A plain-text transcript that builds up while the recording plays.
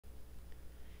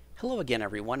Hello again,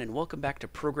 everyone, and welcome back to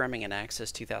Programming and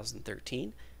Access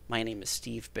 2013. My name is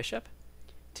Steve Bishop.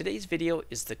 Today's video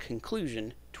is the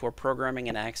conclusion to our Programming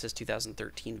and Access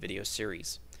 2013 video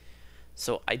series.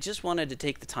 So I just wanted to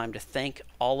take the time to thank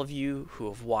all of you who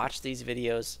have watched these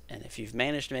videos, and if you've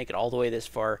managed to make it all the way this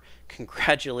far,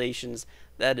 congratulations.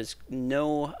 That is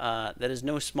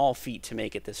no small feat to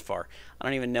make it this far. I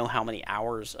don't even know how many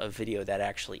hours of video that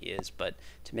actually is, but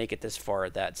to make it this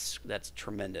far, that's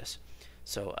tremendous.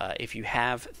 So if you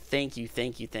have, thank you.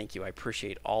 I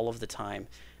appreciate all of the time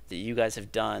that you guys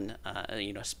have done,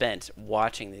 spent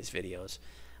watching these videos.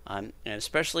 And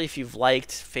especially if you've liked,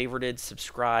 favorited,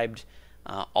 subscribed,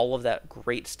 all of that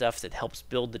great stuff that helps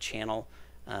build the channel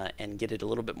and get it a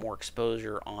little bit more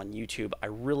exposure on YouTube. I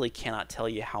really cannot tell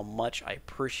you how much I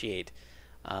appreciate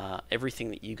everything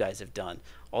that you guys have done.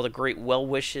 All the great well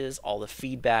wishes, all the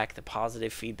feedback, the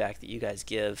positive feedback that you guys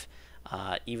give.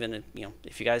 Even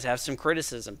if you guys have some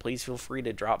criticism, please feel free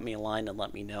to drop me a line and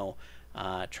let me know.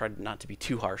 Try not to be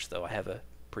too harsh, though. I have a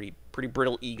pretty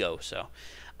brittle ego, so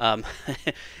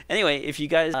anyway, if you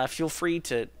guys feel free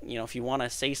to, if you want to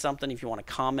say something, if you want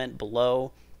to comment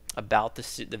below about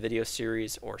the video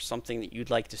series or something that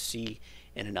you'd like to see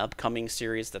in an upcoming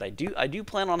series that I do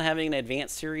plan on having an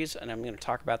advanced series, and I'm going to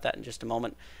talk about that in just a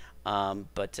moment.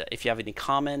 But if you have any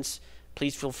comments,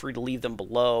 please feel free to leave them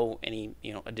below. Any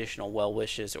additional well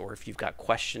wishes, or if you've got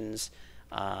questions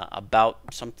about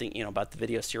something, about the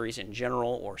video series in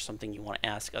general, or something you want to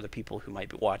ask other people who might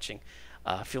be watching,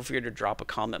 feel free to drop a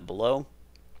comment below.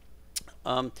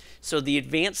 So the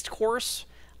advanced course,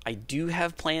 I do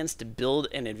have plans to build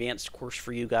an advanced course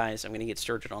for you guys. I'm going to get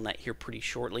started on that here pretty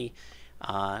shortly.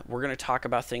 We're going to talk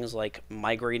about things like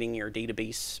migrating your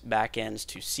database backends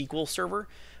to SQL Server,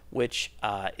 which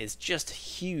is just a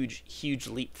huge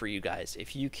leap for you guys.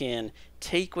 If you can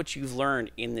take what you've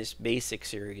learned in this basic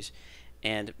series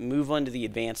and move on to the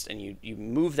advanced, and you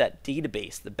move that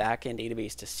database, the backend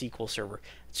database, to SQL Server,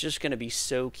 it's just going to be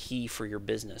so key for your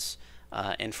business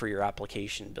and for your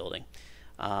application building.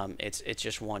 It's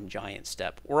just one giant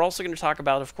step. We're also going to talk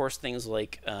about, of course, things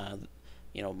like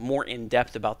more in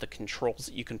depth about the controls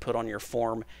that you can put on your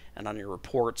form and on your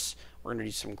reports. We're going to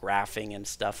do some graphing and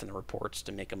stuff in the reports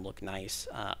to make them look nice,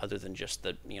 other than just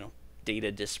the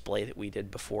data display that we did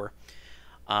before.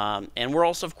 And we're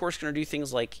also, of course, going to do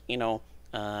things like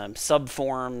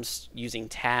subforms, using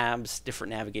tabs,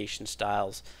 different navigation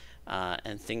styles,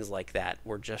 and things like that.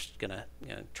 We're just going to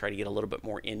try to get a little bit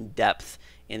more in depth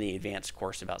in the advanced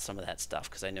course about some of that stuff,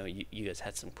 because I know you guys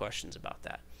had some questions about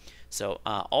that. So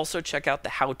also check out the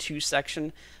how-to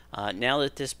section. Now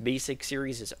that this basic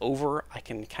series is over, I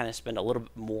can kind of spend a little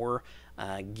bit more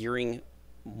gearing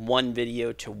one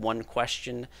video to one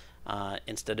question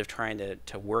instead of trying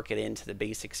to work it into the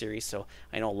basic series. So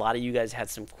I know a lot of you guys had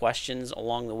some questions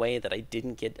along the way that I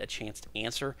didn't get a chance to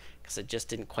answer because it just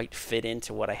didn't quite fit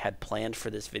into what I had planned for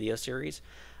this video series.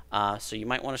 So you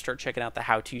might want to start checking out the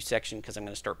how-to section, because I'm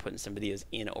going to start putting some videos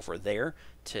in over there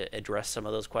to address some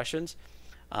of those questions.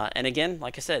 And again,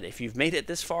 like I said, if you've made it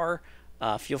this far,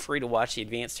 feel free to watch the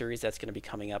advanced series. That's going to be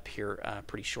coming up here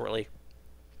pretty shortly.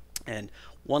 And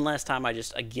one last time, I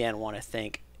just again want to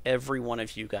thank every one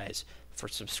of you guys for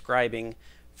subscribing,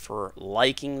 for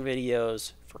liking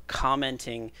videos, for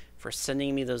commenting, for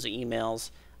sending me those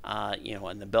emails,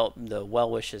 and the well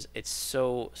wishes. It's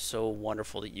so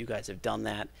wonderful that you guys have done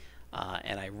that,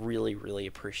 and I really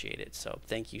appreciate it. So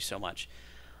thank you so much.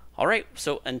 All right,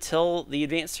 so until the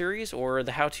advanced series or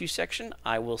the how-to section,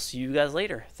 I will see you guys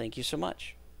later. Thank you so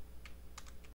much.